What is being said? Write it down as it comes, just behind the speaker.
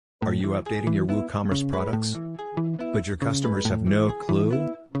Are you updating your WooCommerce products? But your customers have no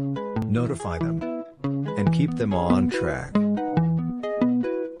clue? Notify them and keep them on track.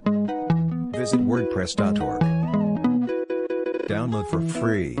 Visit WordPress.org. Download for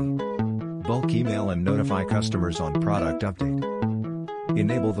free bulk email and notify customers on product update.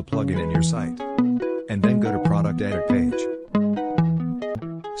 Enable the plugin in your site, and then go to Product Edit page.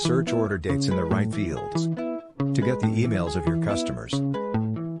 Search order dates in the right fields to get the emails of your customers.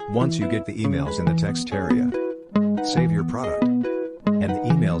 Once you get the emails in the text area, save your product, and the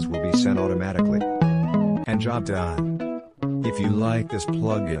emails will be sent automatically. And job done. If you like this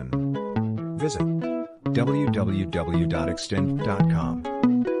plugin, visit www.extend.com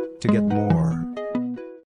to get more.